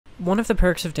One of the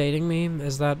perks of dating me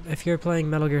is that if you're playing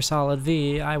Metal Gear Solid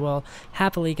V, I will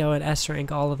happily go and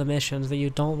S-rank all of the missions that you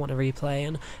don't want to replay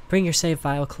and bring your save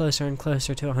file closer and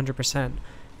closer to 100%,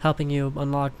 helping you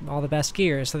unlock all the best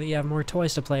gear so that you have more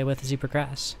toys to play with as you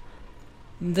progress.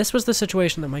 This was the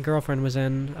situation that my girlfriend was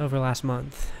in over last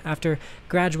month, after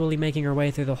gradually making her way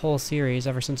through the whole series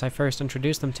ever since I first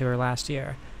introduced them to her last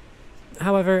year.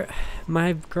 However,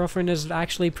 my girlfriend is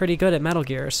actually pretty good at Metal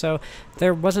Gear, so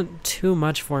there wasn't too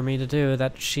much for me to do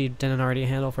that she didn't already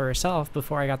handle for herself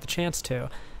before I got the chance to.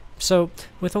 So,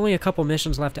 with only a couple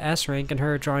missions left to S-rank and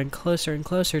her drawing closer and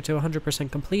closer to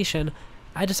 100% completion,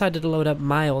 I decided to load up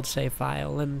my old save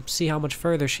file and see how much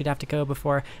further she'd have to go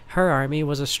before her army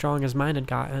was as strong as mine had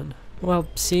gotten. Well,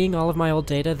 seeing all of my old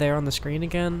data there on the screen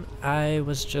again, I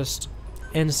was just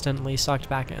instantly sucked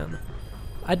back in.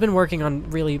 I'd been working on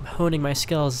really honing my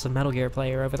skills as a Metal Gear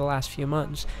player over the last few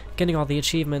months, getting all the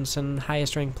achievements and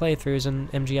highest ranked playthroughs in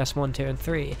MGS 1, 2, and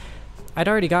 3. I'd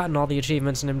already gotten all the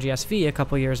achievements in MGSV a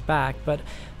couple years back, but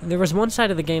there was one side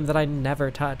of the game that I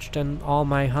never touched in all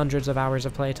my hundreds of hours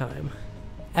of playtime.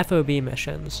 FOB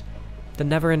missions. The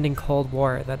never-ending Cold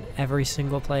War that every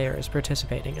single player is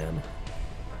participating in.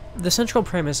 The central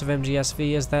premise of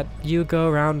MGSV is that you go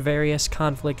around various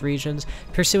conflict regions,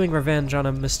 pursuing revenge on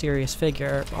a mysterious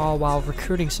figure, all while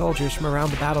recruiting soldiers from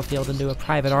around the battlefield into a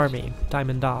private army,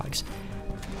 Diamond Dogs.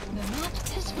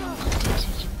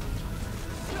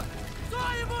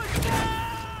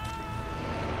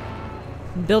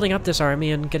 Building up this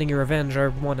army and getting your revenge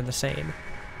are one and the same.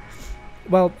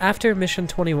 Well, after Mission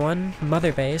 21,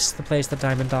 Mother Base, the place that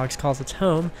Diamond Dogs calls its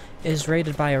home, is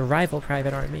raided by a rival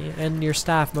private army, and your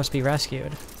staff must be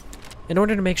rescued. In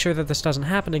order to make sure that this doesn't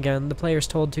happen again, the player is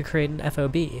told to create an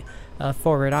FOB, a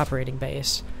forward operating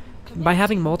base. By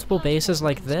having multiple bases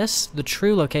like this, the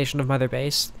true location of Mother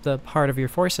Base, the heart of your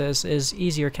forces, is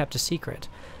easier kept a secret.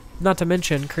 Not to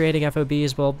mention, creating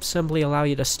FOBs will simply allow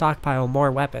you to stockpile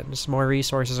more weapons, more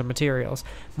resources and materials,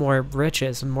 more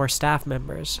riches, and more staff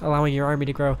members, allowing your army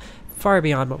to grow far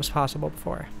beyond what was possible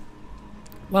before.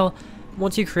 Well,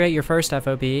 once you create your first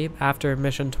FOB, after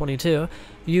Mission 22,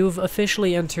 you've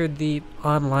officially entered the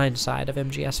online side of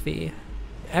MGSV.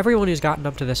 Everyone who's gotten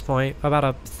up to this point, about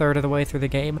a third of the way through the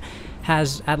game,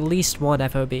 has at least one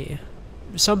FOB.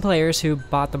 Some players who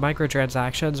bought the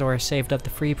microtransactions or saved up the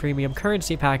free premium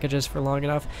currency packages for long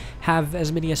enough have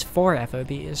as many as 4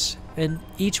 FOBs, and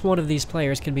each one of these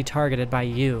players can be targeted by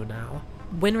you now.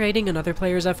 When raiding another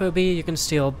player's FOB, you can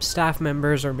steal staff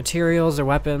members or materials or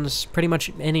weapons, pretty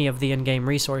much any of the in-game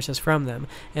resources from them,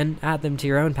 and add them to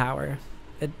your own power.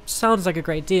 It sounds like a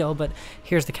great deal, but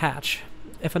here's the catch.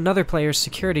 If another player's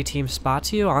security team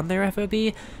spots you on their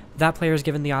FOB, that player is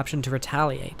given the option to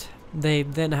retaliate. They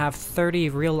then have 30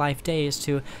 real-life days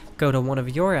to go to one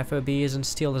of your FOBs and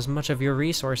steal as much of your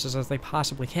resources as they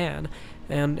possibly can,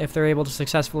 and if they're able to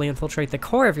successfully infiltrate the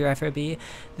core of your FOB,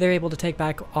 they're able to take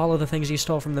back all of the things you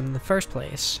stole from them in the first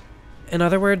place. In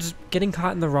other words, getting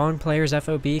caught in the wrong player's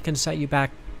FOB can set you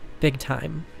back big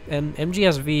time, and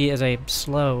MGSV is a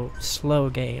slow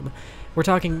game. We're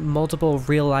talking multiple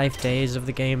real-life days of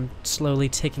the game slowly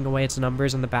ticking away its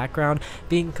numbers in the background,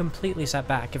 being completely set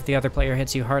back if the other player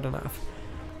hits you hard enough.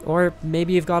 Or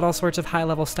maybe you've got all sorts of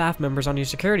high-level staff members on your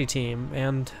security team,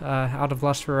 and out of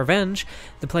lust for revenge,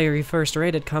 the player you first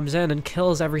raided comes in and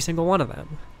kills every single one of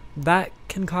them. That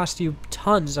can cost you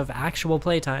tons of actual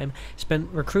playtime spent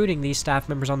recruiting these staff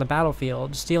members on the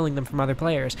battlefield, stealing them from other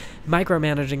players,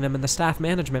 micromanaging them in the staff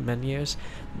management menus,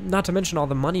 not to mention all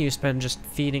the money you spend just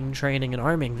feeding, training, and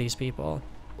arming these people.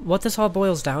 What this all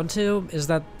boils down to is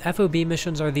that FOB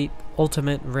missions are the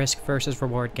ultimate risk versus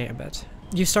reward gambit.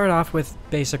 You start off with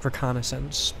basic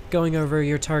reconnaissance, going over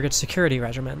your target's security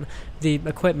regimen, the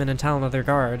equipment and talent of their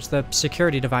guards, the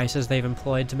security devices they've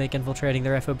employed to make infiltrating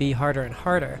their FOB harder and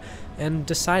harder, and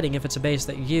deciding if it's a base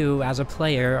that you, as a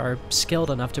player, are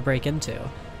skilled enough to break into.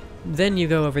 Then you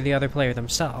go over the other player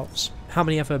themselves. How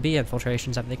many FOB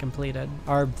infiltrations have they completed?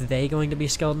 Are they going to be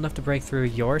skilled enough to break through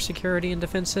your security and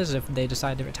defenses if they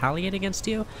decide to retaliate against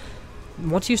you?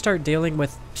 Once you start dealing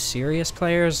with serious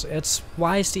players, it's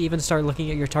wise to even start looking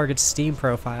at your target's Steam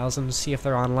profiles and see if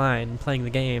they're online, playing the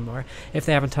game, or if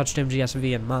they haven't touched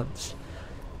MGSV in months.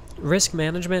 Risk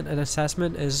management and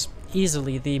assessment is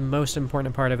easily the most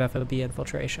important part of FOB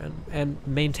infiltration, and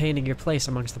maintaining your place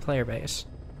amongst the player base.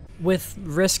 With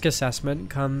risk assessment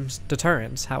comes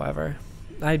deterrence, however.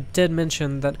 I did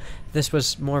mention that this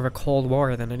was more of a Cold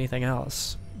War than anything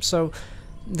else. So,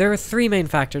 there are 3 main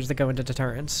factors that go into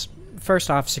deterrence.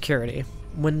 First off, security.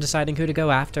 When deciding who to go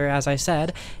after, as I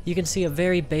said, you can see a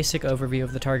very basic overview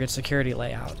of the target's security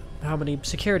layout. How many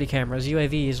security cameras,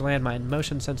 UAVs, landmine,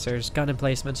 motion sensors, gun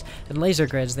emplacements, and laser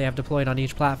grids they have deployed on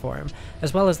each platform,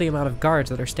 as well as the amount of guards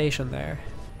that are stationed there.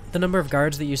 The number of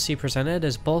guards that you see presented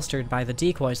is bolstered by the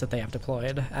decoys that they have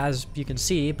deployed. As you can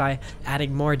see, by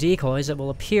adding more decoys, it will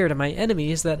appear to my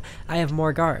enemies that I have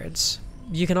more guards.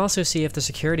 You can also see if the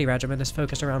security regimen is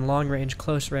focused around long-range,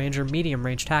 close-range, or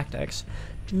medium-range tactics.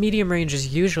 Medium range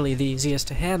is usually the easiest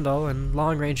to handle, and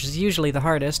long range is usually the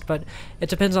hardest, but it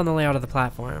depends on the layout of the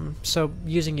platform, so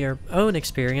using your own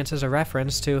experience as a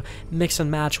reference to mix and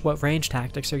match what range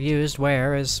tactics are used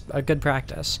where is a good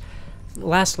practice.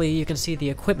 Lastly, you can see the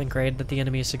equipment grade that the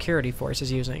enemy's security force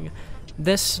is using.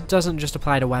 This doesn't just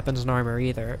apply to weapons and armor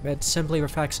either, it simply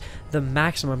reflects the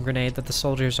maximum grenade that the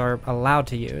soldiers are allowed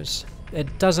to use.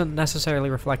 It doesn't necessarily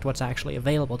reflect what's actually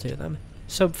available to them.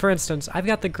 So, for instance, I've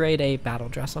got the Grade A battle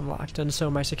dress unlocked, and so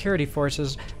my security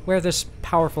forces wear this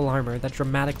powerful armor that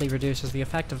dramatically reduces the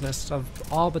effectiveness of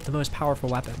all but the most powerful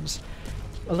weapons.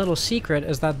 A little secret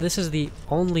is that this is the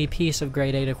only piece of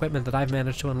Grade 8 equipment that I've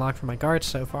managed to unlock for my guards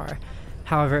so far.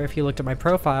 However, if you looked at my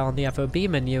profile on the FOB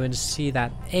menu and see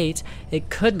that 8, it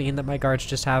could mean that my guards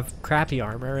just have crappy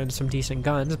armor and some decent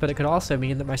guns, but it could also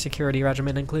mean that my security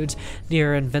regimen includes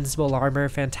near invincible armor,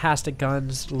 fantastic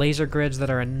guns, laser grids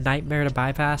that are a nightmare to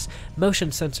bypass,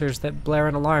 motion sensors that blare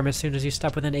an alarm as soon as you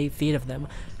step within 8 feet of them,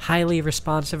 highly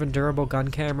responsive and durable gun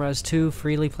cameras, 2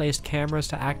 freely placed cameras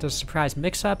to act as surprise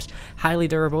mix-ups, highly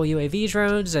durable UAV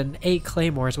drones, and 8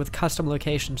 claymores with custom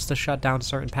locations to shut down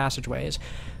certain passageways.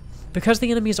 Because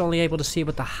the enemy is only able to see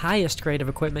what the highest grade of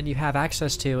equipment you have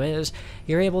access to is,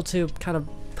 you're able to kind of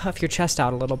puff your chest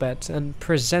out a little bit and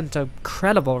present a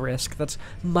credible risk that's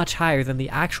much higher than the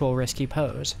actual risk you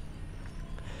pose.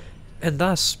 And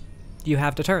thus, you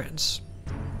have deterrence.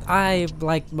 I,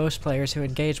 like most players who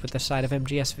engage with this side of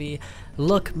MGSV,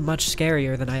 look much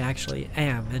scarier than I actually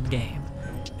am in-game.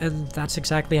 And that's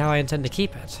exactly how I intend to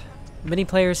keep it. Many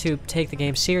players who take the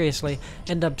game seriously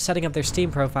end up setting up their Steam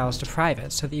profiles to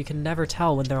private so that you can never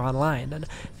tell when they're online and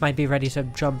might be ready to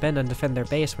jump in and defend their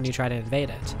base when you try to invade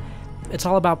it. It's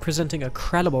all about presenting a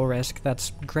credible risk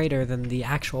that's greater than the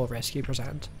actual risk you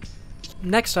present.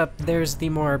 Next up, there's the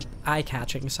more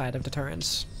eye-catching side of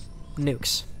deterrence: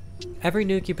 nukes. Every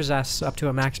nuke you possess, up to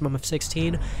a maximum of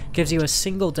 16, gives you a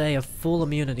single day of full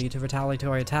immunity to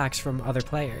retaliatory attacks from other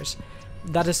players.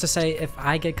 That is to say, if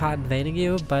I get caught invading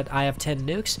you, but I have 10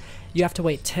 nukes, you have to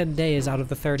wait 10 days out of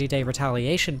the 30-day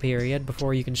retaliation period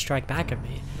before you can strike back at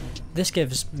me. This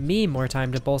gives me more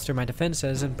time to bolster my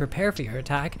defenses and prepare for your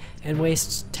attack, and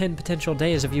wastes 10 potential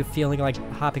days of you feeling like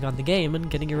hopping on the game and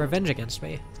getting your revenge against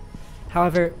me.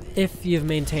 However, if you've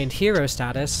maintained hero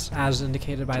status, as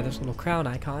indicated by this little crown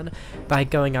icon, by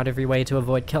going out of your way to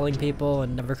avoid killing people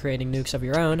and never creating nukes of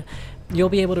your own, you'll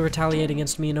be able to retaliate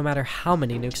against me no matter how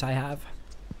many nukes I have.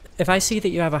 If I see that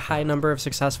you have a high number of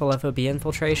successful FOB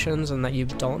infiltrations and that you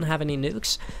don't have any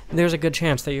nukes, there's a good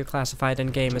chance that you're classified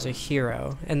in-game as a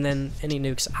hero, and then any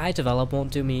nukes I develop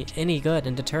won't do me any good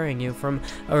in deterring you from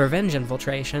a revenge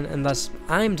infiltration, and thus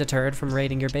I'm deterred from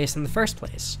raiding your base in the first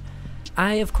place.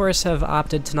 I, of course, have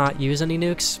opted to not use any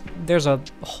nukes. There's a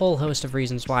whole host of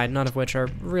reasons why, none of which are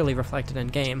really reflected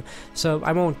in-game, so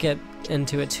I won't get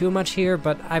into it too much here,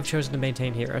 but I've chosen to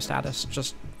maintain hero status,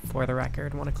 just for the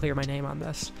record. I want to clear my name on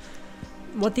this.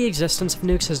 What the existence of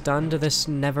nukes has done to this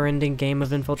never-ending game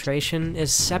of infiltration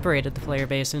is separated the player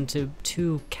base into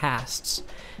 2 castes.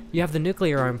 You have the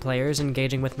nuclear-armed players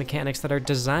engaging with mechanics that are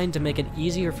designed to make it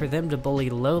easier for them to bully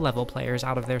low-level players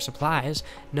out of their supplies,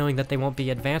 knowing that they won't be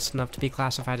advanced enough to be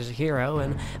classified as a hero,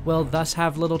 and will thus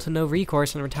have little to no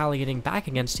recourse in retaliating back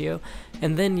against you.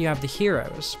 And then you have the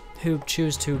heroes, who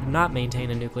choose to not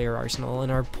maintain a nuclear arsenal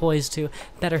and are poised to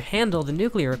better handle the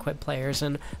nuclear-equipped players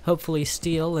and hopefully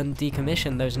steal and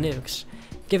decommission those nukes,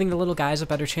 giving the little guys a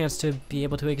better chance to be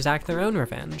able to exact their own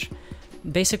revenge.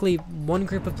 Basically, one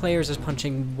group of players is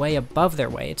punching way above their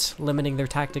weight, limiting their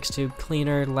tactics to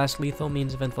cleaner, less lethal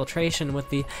means of infiltration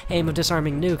with the aim of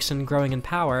disarming nukes and growing in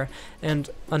power, and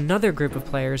another group of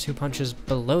players who punches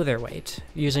below their weight,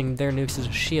 using their nukes as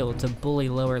a shield to bully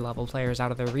lower-level players out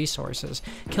of their resources,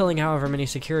 killing however many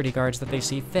security guards that they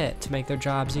see fit to make their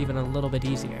jobs even a little bit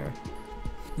easier.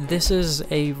 This is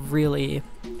a really,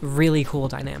 really cool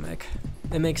dynamic.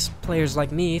 It makes players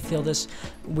like me feel this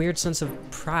weird sense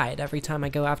of pride every time I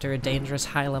go after a dangerous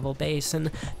high-level base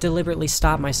and deliberately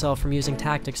stop myself from using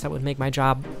tactics that would make my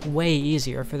job way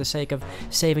easier for the sake of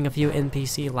saving a few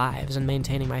NPC lives and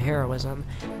maintaining my heroism.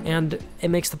 And it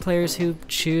makes the players who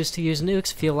choose to use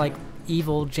nukes feel like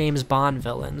evil James Bond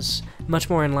villains, much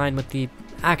more in line with the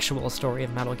actual story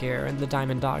of Metal Gear and the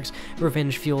Diamond Dogs'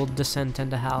 revenge-fueled descent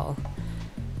into hell.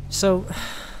 So,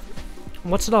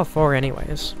 what's it all for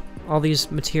anyways? All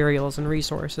these materials and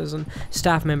resources and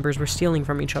staff members were stealing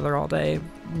from each other all day.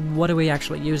 What do we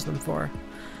actually use them for?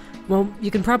 Well,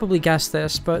 you can probably guess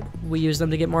this, but we use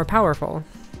them to get more powerful.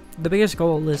 The biggest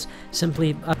goal is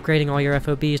simply upgrading all your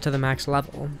FOBs to the max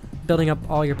level. Building up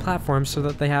all your platforms so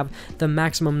that they have the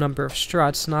maximum number of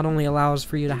struts not only allows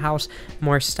for you to house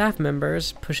more staff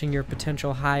members, pushing your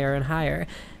potential higher and higher,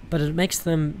 but it makes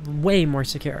them way more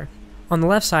secure. On the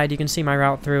left side, you can see my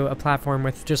route through a platform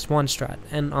with just 1 strut,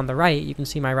 and on the right, you can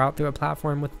see my route through a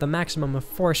platform with the maximum of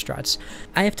 4 struts.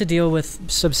 I have to deal with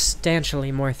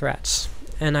substantially more threats,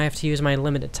 and I have to use my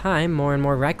limited time more and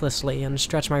more recklessly and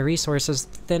stretch my resources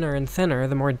thinner and thinner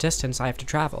the more distance I have to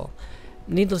travel.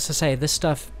 Needless to say, this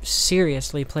stuff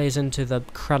seriously plays into the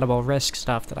credible risk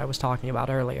stuff that I was talking about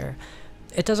earlier.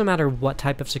 It doesn't matter what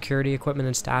type of security equipment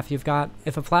and staff you've got,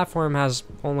 if a platform has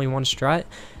only 1 strut,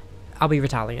 I'll be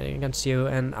retaliating against you,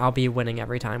 and I'll be winning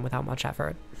every time without much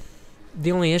effort.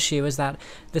 The only issue is that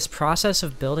this process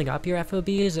of building up your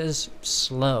FOBs is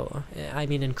slow. I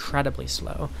mean, incredibly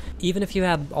slow. Even if you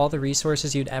had all the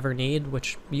resources you'd ever need,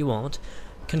 which you won't,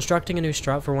 constructing a new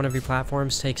strut for one of your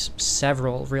platforms takes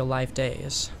several real-life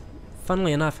days.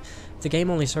 Funnily enough, the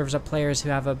game only serves up players who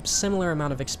have a similar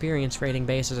amount of experience rating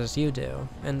bases as you do,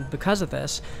 and because of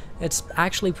this, it's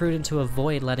actually prudent to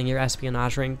avoid letting your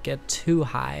espionage rank get too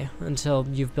high until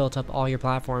you've built up all your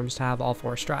platforms to have all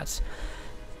 4 struts.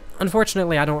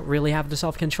 Unfortunately, I don't really have the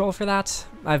self-control for that.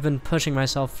 I've been pushing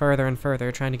myself further and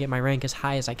further, trying to get my rank as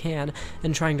high as I can,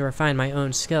 and trying to refine my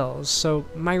own skills, so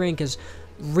my rank is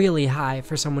really high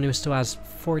for someone who still has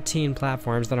 14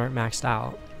 platforms that aren't maxed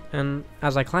out. And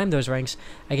as I climb those ranks,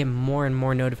 I get more and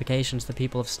more notifications that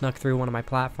people have snuck through one of my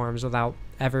platforms without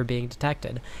ever being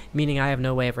detected, meaning I have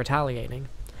no way of retaliating.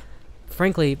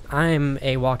 Frankly, I'm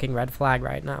a walking red flag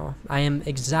right now. I am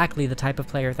exactly the type of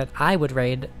player that I would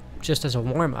raid just as a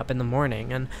warm-up in the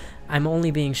morning, and I'm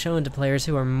only being shown to players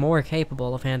who are more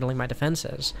capable of handling my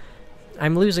defenses.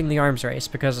 I'm losing the arms race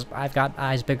because I've got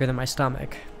eyes bigger than my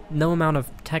stomach. No amount of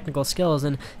technical skills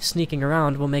and sneaking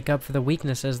around will make up for the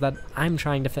weaknesses that I'm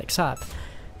trying to fix up.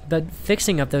 But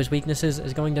fixing up those weaknesses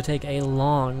is going to take a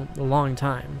long, long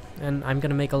time, and I'm going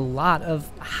to make a lot of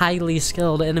highly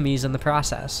skilled enemies in the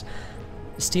process.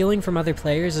 Stealing from other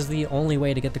players is the only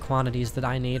way to get the quantities that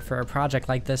I need for a project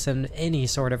like this in any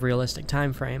sort of realistic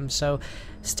time frame, so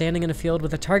standing in a field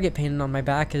with a target painted on my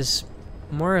back is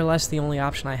more or less the only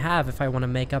option I have if I want to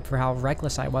make up for how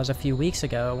reckless I was a few weeks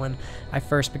ago when I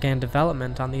first began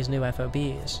development on these new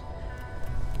FOBs.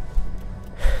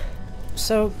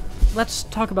 So, let's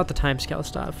talk about the timescale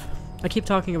stuff. I keep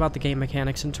talking about the game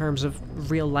mechanics in terms of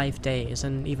real-life days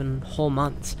and even whole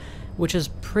months, which is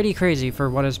pretty crazy for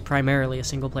what is primarily a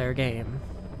single-player game.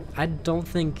 I don't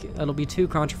think it'll be too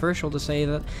controversial to say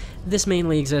that this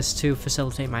mainly exists to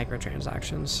facilitate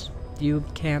microtransactions. You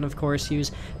can, of course,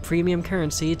 use premium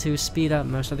currency to speed up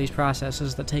most of these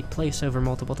processes that take place over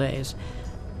multiple days.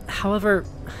 However,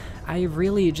 I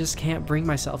really just can't bring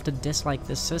myself to dislike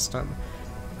this system.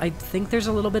 I think there's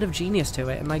a little bit of genius to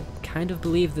it, and I kind of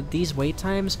believe that these wait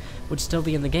times would still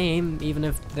be in the game, even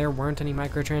if there weren't any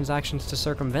microtransactions to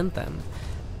circumvent them.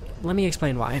 Let me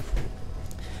explain why.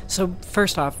 So,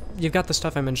 first off, you've got the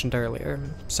stuff I mentioned earlier.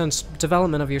 Since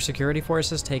development of your security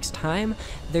forces takes time,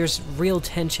 there's real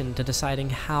tension to deciding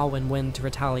how and when to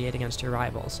retaliate against your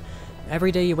rivals.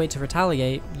 Every day you wait to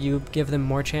retaliate, you give them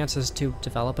more chances to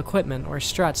develop equipment or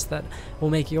struts that will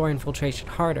make your infiltration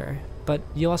harder, but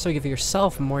you also give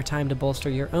yourself more time to bolster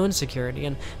your own security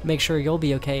and make sure you'll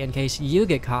be okay in case you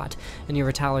get caught in your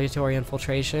retaliatory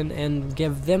infiltration, and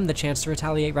give them the chance to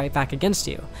retaliate right back against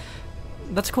you.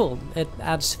 That's cool. It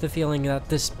adds to the feeling that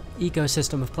this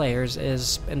ecosystem of players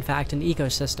is, in fact, an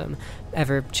ecosystem,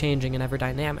 ever-changing and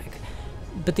ever-dynamic.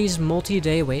 But these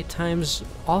multi-day wait times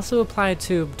also apply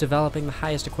to developing the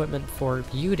highest equipment for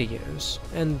you to use,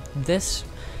 and this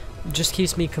just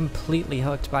keeps me completely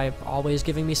hooked by always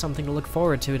giving me something to look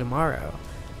forward to tomorrow.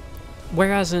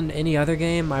 Whereas in any other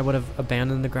game, I would have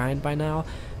abandoned the grind by now.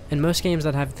 In most games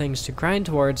that have things to grind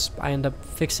towards, I end up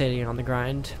fixating on the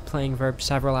grind, playing for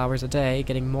several hours a day,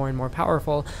 getting more and more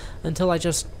powerful, until I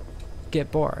just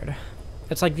get bored.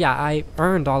 It's like, yeah, I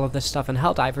earned all of this stuff in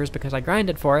Helldivers because I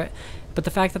grinded for it, but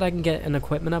the fact that I can get an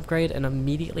equipment upgrade and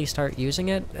immediately start using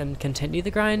it and continue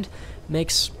the grind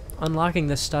makes unlocking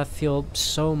this stuff feel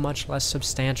so much less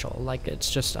substantial, like it's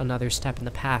just another step in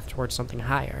the path towards something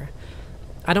higher.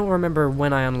 I don't remember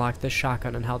when I unlocked this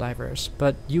shotgun in Helldivers,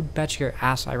 but you bet your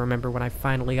ass I remember when I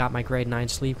finally got my grade 9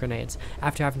 sleep grenades,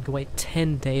 after having to wait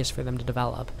 10 days for them to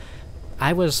develop.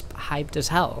 I was hyped as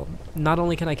hell. Not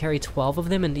only can I carry 12 of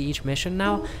them into each mission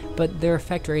now, but their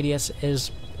effect radius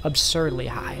is absurdly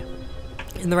high.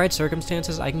 In the right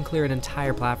circumstances, I can clear an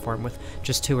entire platform with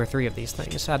just 2 or 3 of these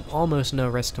things, at almost no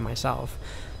risk to myself.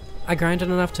 I grinded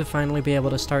enough to finally be able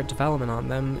to start development on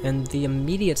them, and the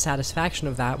immediate satisfaction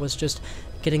of that was just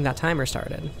getting that timer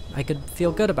started. I could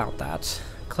feel good about that.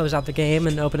 Close out the game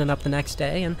and open it up the next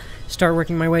day, and start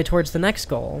working my way towards the next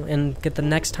goal, and get the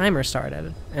next timer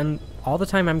started. And all the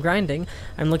time I'm grinding,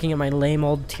 I'm looking at my lame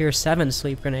old tier 7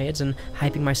 sleep grenades and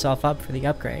hyping myself up for the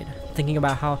upgrade, thinking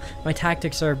about how my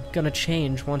tactics are gonna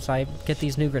change once I get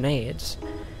these new grenades.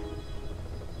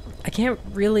 I can't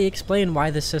really explain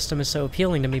why this system is so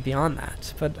appealing to me beyond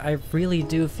that, but I really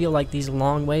do feel like these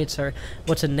long waits are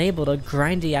what's enabled a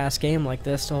grindy-ass game like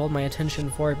this to hold my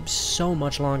attention for so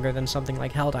much longer than something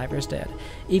like Helldivers did,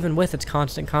 even with its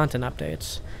constant content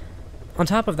updates. On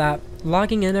top of that,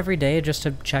 logging in every day just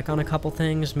to check on a couple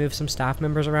things, move some staff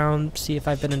members around, see if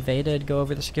I've been invaded, go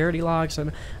over the security logs,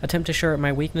 and attempt to shore up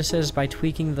my weaknesses by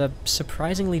tweaking the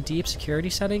surprisingly deep security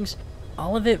settings,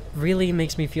 all of it really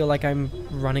makes me feel like I'm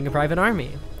running a private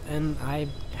army, and I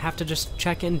have to just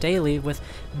check in daily with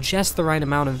just the right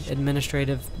amount of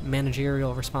administrative,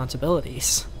 managerial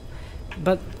responsibilities.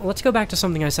 But let's go back to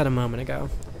something I said a moment ago.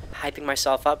 Hyping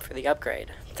myself up for the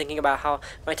upgrade, thinking about how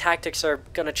my tactics are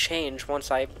gonna change once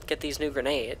I get these new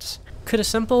grenades. Could a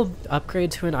simple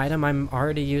upgrade to an item I'm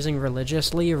already using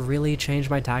religiously really change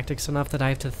my tactics enough that I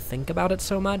have to think about it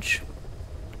so much?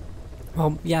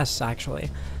 Well, yes,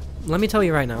 actually. Let me tell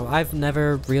you right now, I've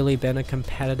never really been a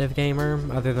competitive gamer,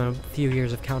 other than a few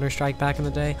years of Counter-Strike back in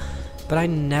the day, but I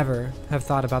never have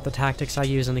thought about the tactics I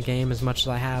use in the game as much as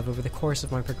I have over the course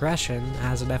of my progression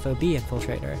as an FOB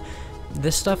infiltrator.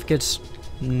 This stuff gets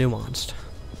nuanced.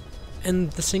 In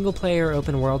the single-player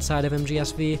open-world side of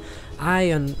MGSV, I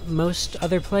and most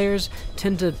other players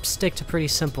tend to stick to pretty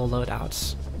simple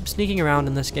loadouts. Sneaking around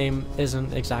in this game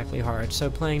isn't exactly hard,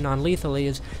 so playing non-lethally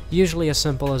is usually as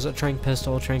simple as a tranq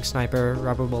pistol, tranq sniper,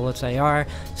 rubber bullets AR,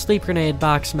 sleep grenade,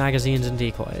 box, magazines, and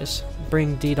decoys.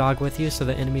 Bring D-Dog with you so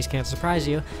that enemies can't surprise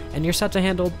you, and you're set to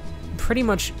handle pretty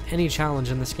much any challenge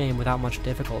in this game without much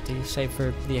difficulty, save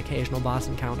for the occasional boss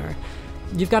encounter.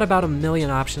 You've got about 1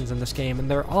 million options in this game, and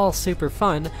they're all super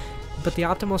fun, but the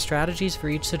optimal strategies for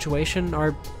each situation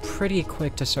are pretty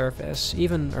quick to surface,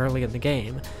 even early in the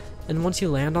game. And once you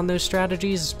land on those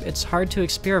strategies, it's hard to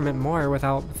experiment more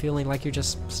without feeling like you're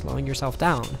just slowing yourself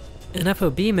down. In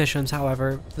FOB missions,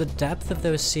 however, the depth of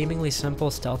those seemingly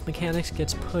simple stealth mechanics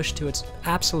gets pushed to its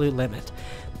absolute limit.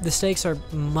 The stakes are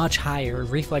much higher,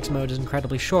 reflex mode is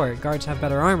incredibly short, guards have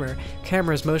better armor,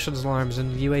 cameras, motion alarms,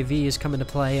 and UAVs come into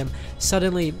play, and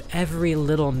suddenly every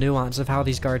little nuance of how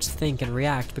these guards think and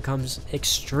react becomes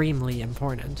extremely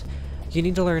important. You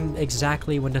need to learn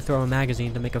exactly when to throw a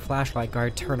magazine to make a flashlight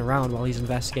guard turn around while he's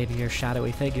investigating your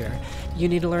shadowy figure. You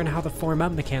need to learn how the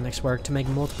form-up mechanics work to make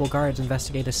multiple guards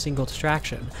investigate a single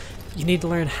distraction. You need to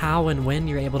learn how and when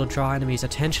you're able to draw enemies'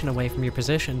 attention away from your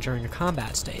position during a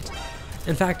combat state.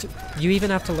 In fact, you even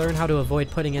have to learn how to avoid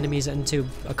putting enemies into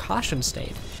a caution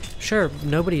state. Sure,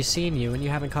 nobody's seen you and you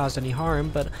haven't caused any harm,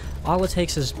 but all it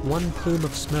takes is one plume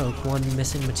of smoke, one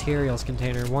missing materials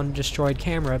container, one destroyed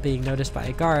camera being noticed by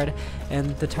a guard,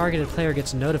 and the targeted player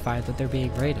gets notified that they're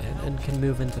being raided and can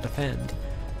move in to defend.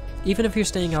 Even if you're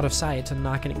staying out of sight and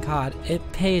not getting caught,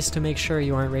 it pays to make sure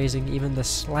you aren't raising even the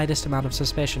slightest amount of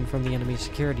suspicion from the enemy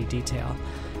security detail.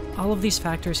 All of these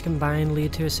factors combined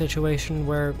lead to a situation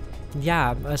where,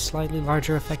 yeah, a slightly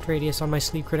larger effect radius on my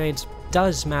sleep grenades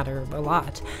does matter a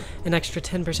lot. An extra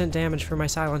 10% damage for my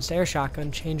silenced air shotgun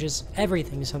changes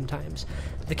everything sometimes.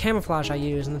 The camouflage I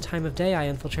use and the time of day I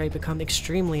infiltrate become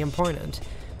extremely important.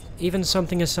 Even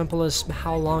something as simple as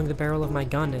how long the barrel of my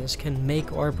gun is can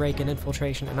make or break an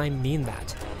infiltration, and I mean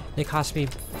that. It cost me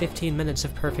 15 minutes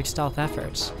of perfect stealth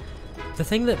efforts. The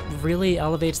thing that really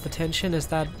elevates the tension is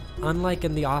that, unlike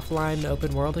in the offline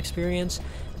open world experience,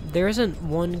 there isn't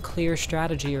one clear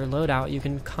strategy or loadout you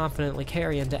can confidently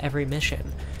carry into every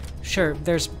mission. Sure,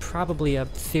 there's probably a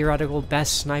theoretical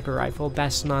best sniper rifle,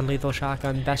 best non-lethal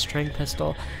shotgun, best tranq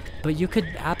pistol, but you could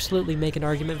absolutely make an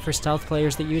argument for stealth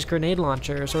players that use grenade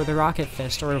launchers, or the rocket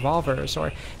fist, or revolvers,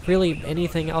 or really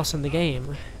anything else in the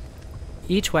game.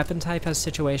 Each weapon type has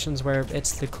situations where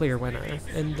it's the clear winner,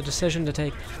 and the decision to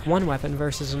take one weapon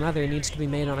versus another needs to be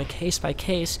made on a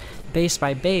case-by-case,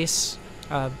 base-by-base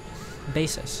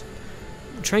basis.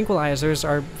 Tranquilizers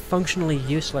are functionally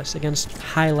useless against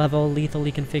high-level,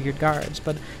 lethally configured guards,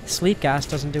 but sleep gas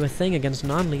doesn't do a thing against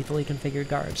non-lethally configured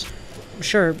guards.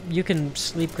 Sure, you can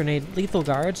sleep grenade lethal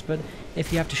guards, but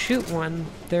if you have to shoot one,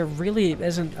 there really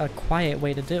isn't a quiet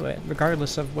way to do it,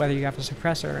 regardless of whether you have a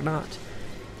suppressor or not.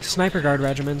 Sniper guard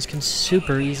regimens can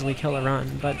super easily kill a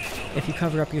run, but if you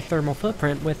cover up your thermal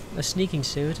footprint with a sneaking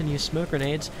suit and use smoke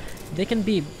grenades, they can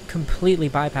be completely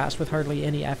bypassed with hardly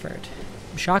any effort.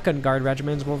 Shotgun guard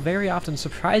regimens will very often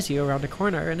surprise you around a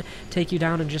corner and take you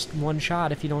down in just one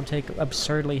shot if you don't take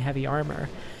absurdly heavy armor.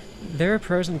 There are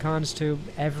pros and cons to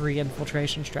every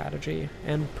infiltration strategy,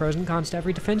 and pros and cons to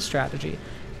every defense strategy.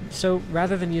 So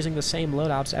rather than using the same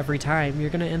loadouts every time, you're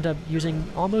going to end up using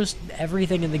almost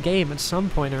everything in the game at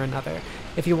some point or another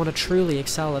if you want to truly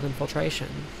excel at infiltration.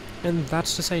 And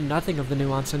that's to say nothing of the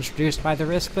nuance introduced by the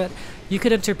risk that you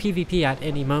could enter PvP at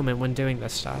any moment when doing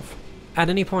this stuff. At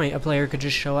any point, a player could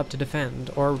just show up to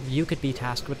defend, or you could be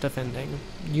tasked with defending.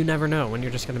 You never know when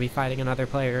you're just going to be fighting another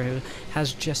player who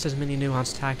has just as many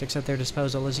nuanced tactics at their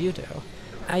disposal as you do.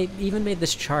 I even made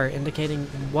this chart indicating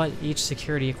what each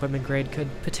security equipment grade could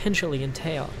potentially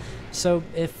entail. So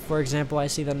if, for example, I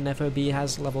see that an FOB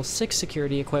has level 6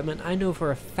 security equipment, I know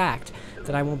for a fact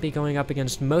that I won't be going up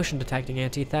against motion-detecting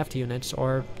anti-theft units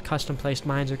or custom-placed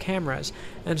mines or cameras,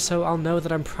 and so I'll know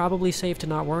that I'm probably safe to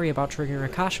not worry about triggering a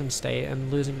caution state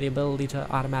and losing the ability to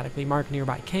automatically mark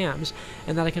nearby cams,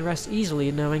 and that I can rest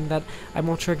easily knowing that I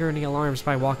won't trigger any alarms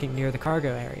by walking near the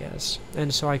cargo areas,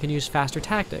 and so I can use faster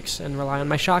tactics and rely on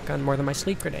my shotgun more than my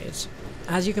sleep grenades.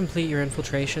 As you complete your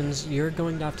infiltrations, you're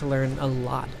going to have to learn a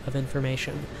lot of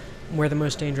information. Where the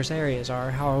most dangerous areas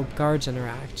are, how guards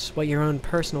interact, what your own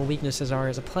personal weaknesses are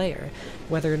as a player,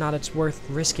 whether or not it's worth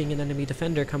risking an enemy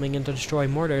defender coming in to destroy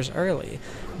mortars early,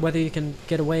 whether you can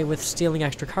get away with stealing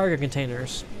extra cargo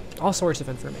containers, all sorts of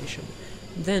information.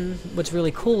 Then, what's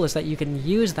really cool is that you can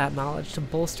use that knowledge to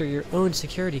bolster your own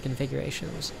security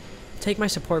configurations. Take my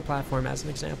support platform as an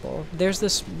example. There's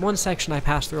this one section I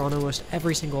pass through on almost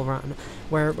every single run,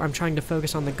 where I'm trying to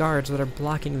focus on the guards that are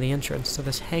blocking the entrance to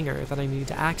this hangar that I need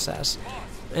to access.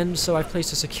 And so I've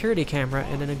placed a security camera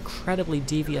in an incredibly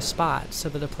devious spot, so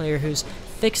that a player who's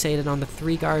fixated on the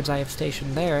 3 guards I have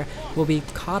stationed there will be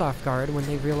caught off guard when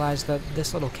they realize that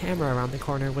this little camera around the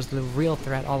corner was the real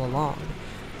threat all along.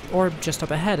 Or just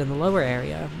up ahead in the lower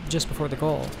area, just before the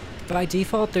goal. By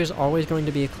default, there's always going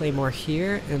to be a claymore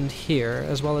here and here,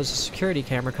 as well as a security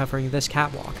camera covering this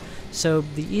catwalk. So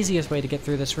the easiest way to get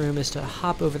through this room is to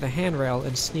hop over the handrail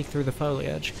and sneak through the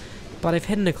foliage. But I've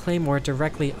hidden a claymore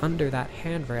directly under that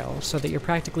handrail, so that you're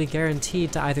practically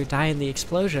guaranteed to either die in the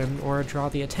explosion or draw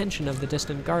the attention of the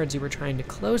distant guards you were trying to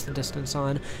close the distance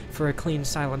on for a clean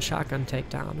silent shotgun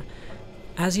takedown.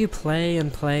 As you play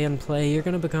and play and play, you're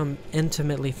going to become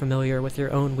intimately familiar with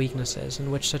your own weaknesses and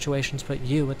which situations put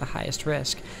you at the highest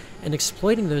risk, and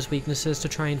exploiting those weaknesses to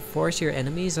try and force your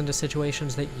enemies into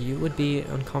situations that you would be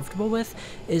uncomfortable with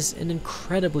is an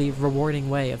incredibly rewarding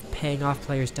way of paying off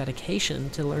players' dedication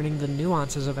to learning the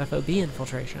nuances of FOB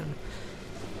infiltration.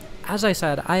 As I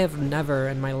said, I have never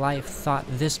in my life thought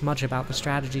this much about the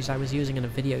strategies I was using in a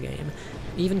video game,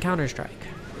 even Counter-Strike.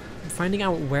 Finding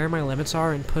out where my limits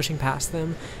are and pushing past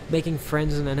them, making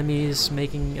friends and enemies,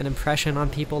 making an impression on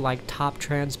people like Top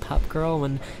Trans Pup Girl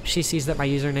when she sees that my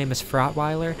username is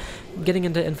Frotweiler, getting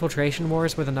into infiltration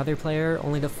wars with another player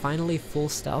only to finally full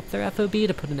stealth their FOB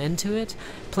to put an end to it,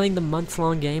 playing the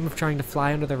month-long game of trying to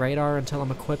fly under the radar until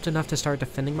I'm equipped enough to start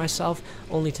defending myself,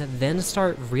 only to then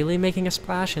start really making a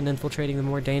splash and infiltrating the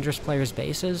more dangerous players'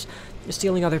 bases,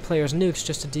 stealing other players' nukes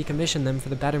just to decommission them for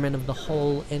the betterment of the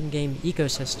whole in-game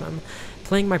ecosystem,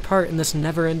 playing my part in this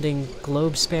never-ending,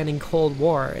 globe-spanning Cold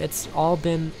War. It's all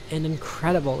been an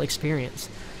incredible experience,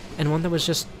 and one that was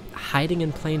just hiding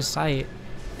in plain sight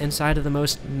inside of the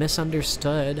most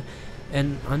misunderstood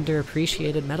and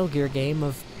underappreciated Metal Gear game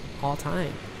of all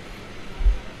time.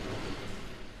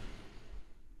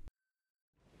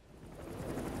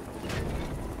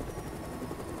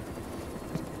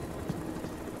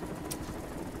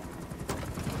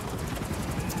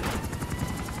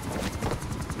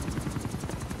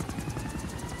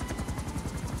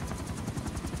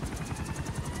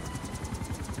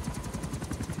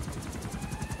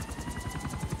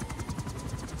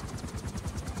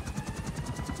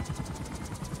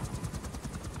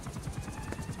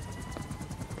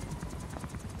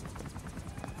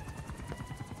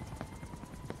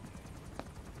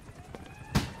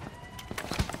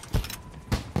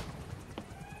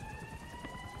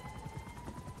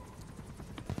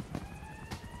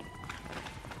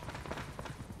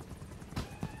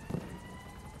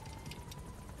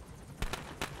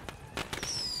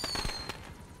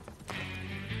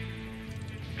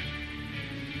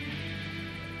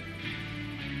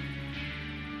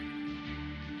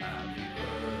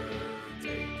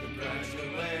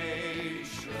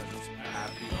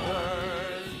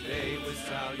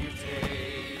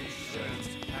 salutations.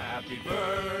 Happy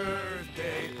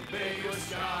birthday, may your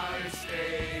skies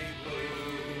stay blue.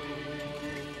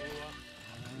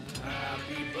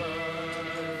 Happy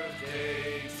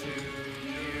birthday to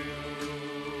you.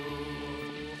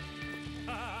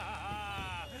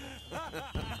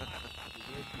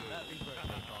 Happy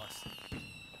birthday, boss.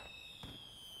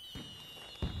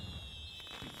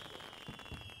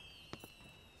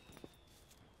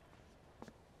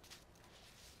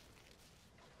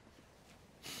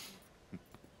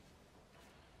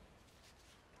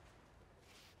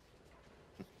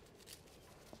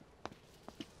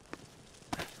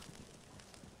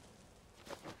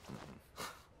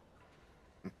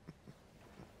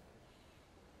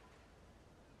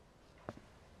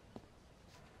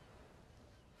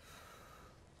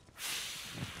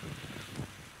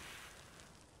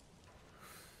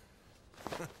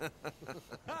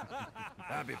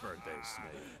 Happy birthday,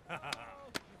 Snake.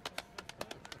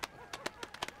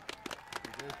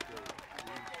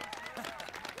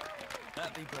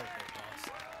 Happy birthday,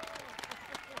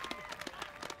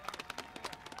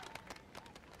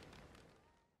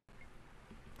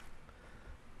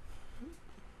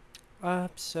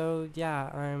 boss. So yeah,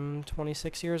 I'm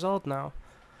 26 years old now.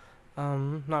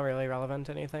 Not really relevant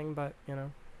to anything, but, you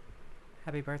know,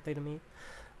 happy birthday to me.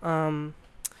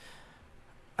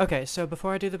 Okay, so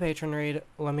before I do the patron read,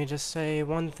 let me just say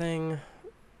one thing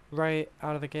right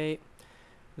out of the gate.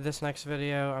 This next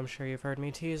video, I'm sure you've heard me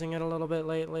teasing it a little bit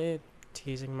lately.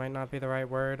 Teasing might not be the right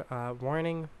word.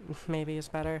 Warning maybe is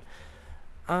better.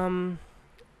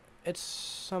 It's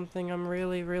something I'm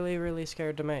really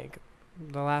scared to make.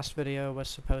 The last video was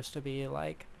supposed to be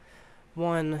like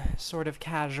one sort of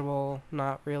casual,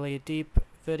 not really deep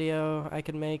video I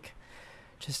could make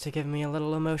just to give me a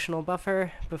little emotional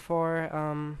buffer before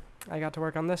I got to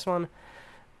work on this one,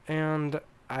 and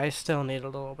I still need a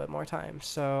little bit more time,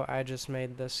 so I just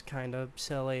made this kind of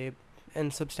silly,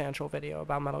 insubstantial video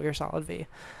about Metal Gear Solid V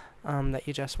that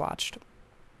you just watched.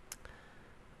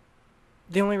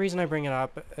 The only reason I bring it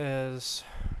up is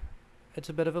it's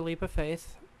a bit of a leap of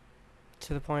faith,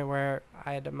 to the point where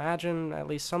I'd imagine, at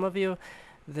least some of you,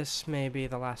 this may be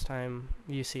the last time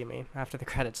you see me after the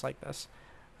credits like this.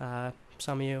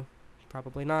 Some of you,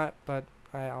 probably not, but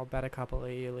I'll bet a couple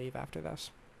of you leave after this.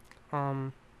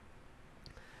 But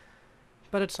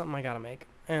it's something I gotta make.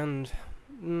 And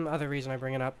other reason I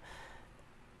bring it up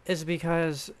is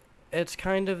because it's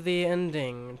kind of the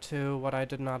ending to what I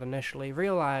did not initially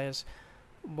realize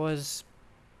was,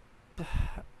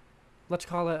 let's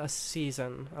call it a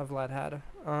season of Leadhead.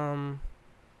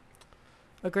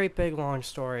 A great big long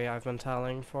story I've been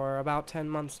telling for about 10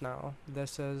 months now.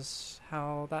 This is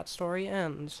how that story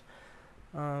ends.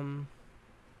 And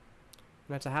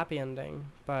it's a happy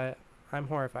ending, but I'm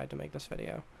horrified to make this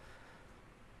video.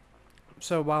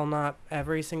 So while not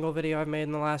every single video I've made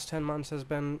in the last 10 months has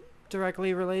been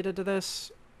directly related to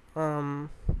this, some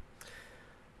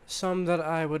that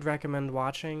I would recommend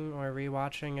watching or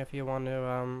rewatching if you want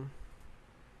to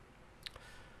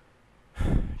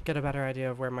get a better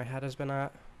idea of where my head has been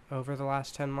at over the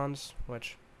last 10 months,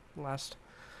 which the last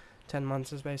 10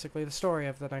 months is basically the story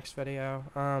of the next video.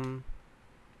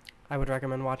 I would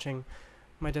recommend watching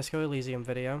my Disco Elysium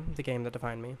video, The Game That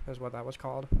Defined Me is what that was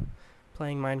called.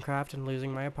 Playing Minecraft and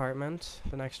Losing My Apartment,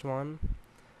 the next one.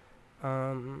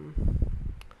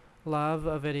 Love,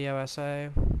 a video essay.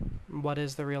 What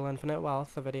is the Real Infinite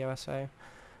Wealth, a video essay.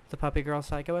 The Puppy Girl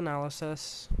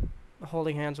Psychoanalysis.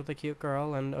 Holding Hands with a Cute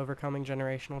Girl and Overcoming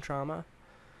Generational Trauma.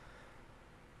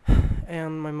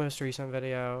 And my most recent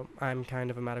video, I'm Kind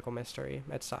of a Medical Mystery.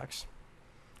 It sucks.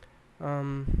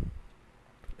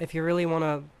 If you really want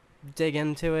to dig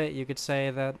into it, you could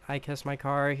say that I Kissed My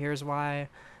Car, Here's Why,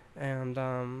 and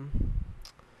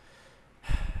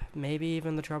maybe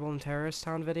even the Trouble in Terrorist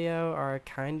Town video are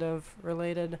kind of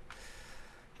related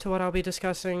to what I'll be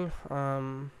discussing.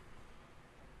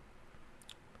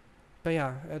 But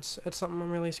yeah, it's something I'm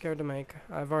really scared to make.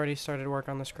 I've already started work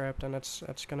on the script, and it's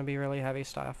gonna be really heavy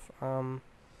stuff.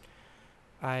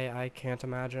 I can't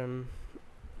imagine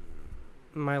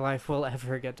my life will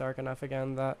ever get dark enough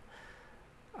again that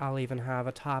I'll even have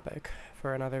a topic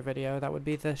for another video that would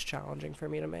be this challenging for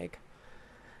me to make.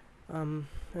 And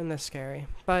this scary.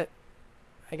 But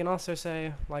I can also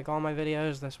say, like all my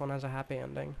videos, this one has a happy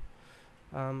ending.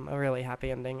 A really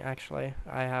happy ending, actually.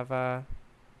 I have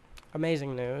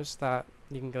amazing news that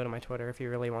you can go to my Twitter if you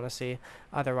really want to see.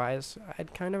 Otherwise,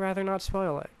 I'd kind of rather not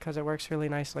spoil it, because it works really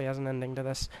nicely as an ending to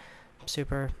this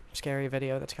super scary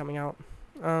video that's coming out.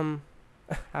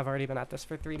 I've already been at this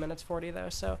for 3 minutes 40 though,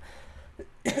 so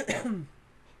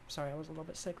sorry, I was a little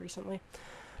bit sick recently.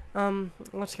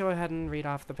 Let's go ahead and read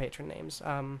off the patron names.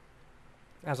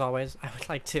 As always, I would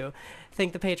like to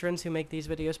thank the patrons who make these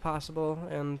videos possible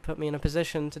and put me in a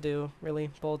position to do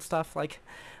really bold stuff like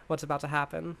what's about to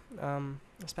happen,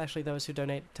 especially those who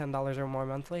donate $10 or more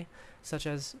monthly, such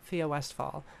as Thea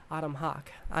Westfall, Autumn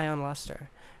Hawk, Ion Luster,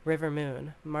 River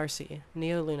Moon, Marcy,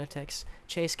 Neo Lunatics,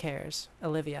 Chase Cares,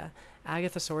 Olivia,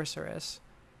 Agatha Sorceress.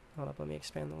 Hold up, let me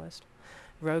expand the list.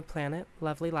 Rogue Planet,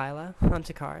 Lovely Lila,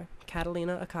 Huntikar,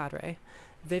 Catalina Akadre,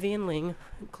 Vivian Ling,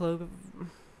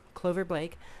 Clover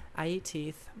Blake, I Eat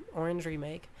Teeth, Orange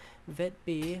Remake, Vit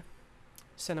B,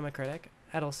 Cinema Critic,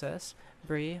 Edelsis,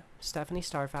 Bree, Stephanie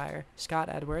Starfire, Scott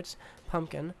Edwards,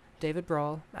 Pumpkin, David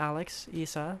Broll, Alex,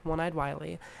 Issa, One-Eyed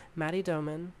Wiley, Maddie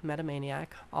Doman, Metamaniac,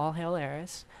 All Hail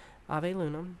Eris, Ave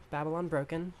Lunam, Babylon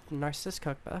Broken, Narcissus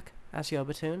Cookbook,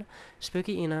 Asiobatoon,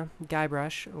 Spooky Ina,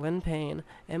 Guybrush, Lynn Payne,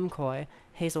 M. Coy,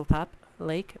 Hazel Pup,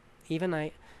 Lake, Eva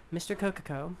Knight, Mr.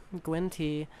 Cococo, Gwen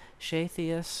T, Shay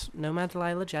Theus, Nomad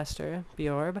Delilah Jester,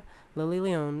 Bjorb, Lily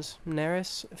Leones,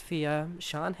 Neris, Fia,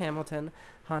 Sean Hamilton,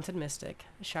 Haunted Mystic,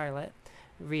 Charlotte,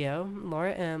 Rio,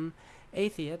 Laura M,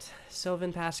 Atheist,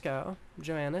 Sylvan Pasco,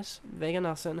 Joannis, Vega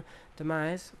Nelson,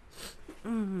 Demise,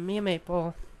 Mia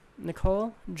Maple,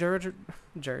 Nicole, George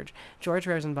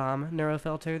Rosenbaum,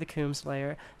 Neurofilter, The Coom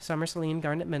Slayer, Summer Celine,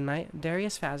 Garnet Midnight,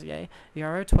 Darius Fazier,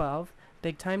 Yarrow 12,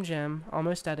 Big Time Jim,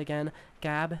 Almost Dead Again,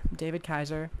 Gab, David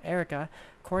Kaiser, Erica,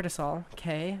 Cortisol,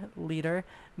 Kay, Leader,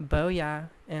 Bo Ya,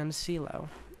 and CeeLo.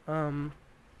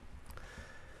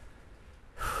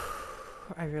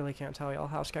 I really can't tell y'all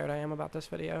how scared I am about this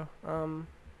video.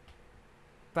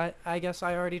 But I guess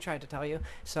I already tried to tell you,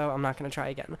 so I'm not going to try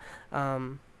again.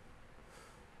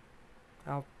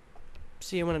 I'll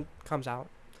see you when it comes out.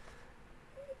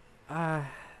 I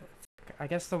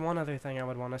guess the one other thing I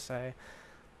would want to say,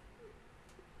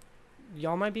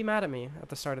 y'all might be mad at me at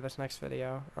the start of this next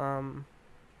video, and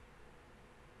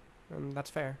that's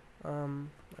fair. I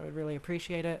would really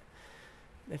appreciate it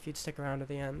if you'd stick around to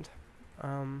the end,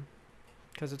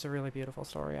 because it's a really beautiful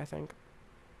story, I think,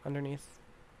 underneath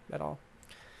it all.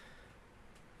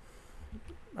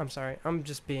 I'm sorry, I'm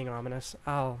just being ominous.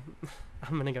 I'm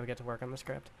gonna go get to work on the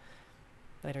script.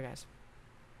 Later, guys.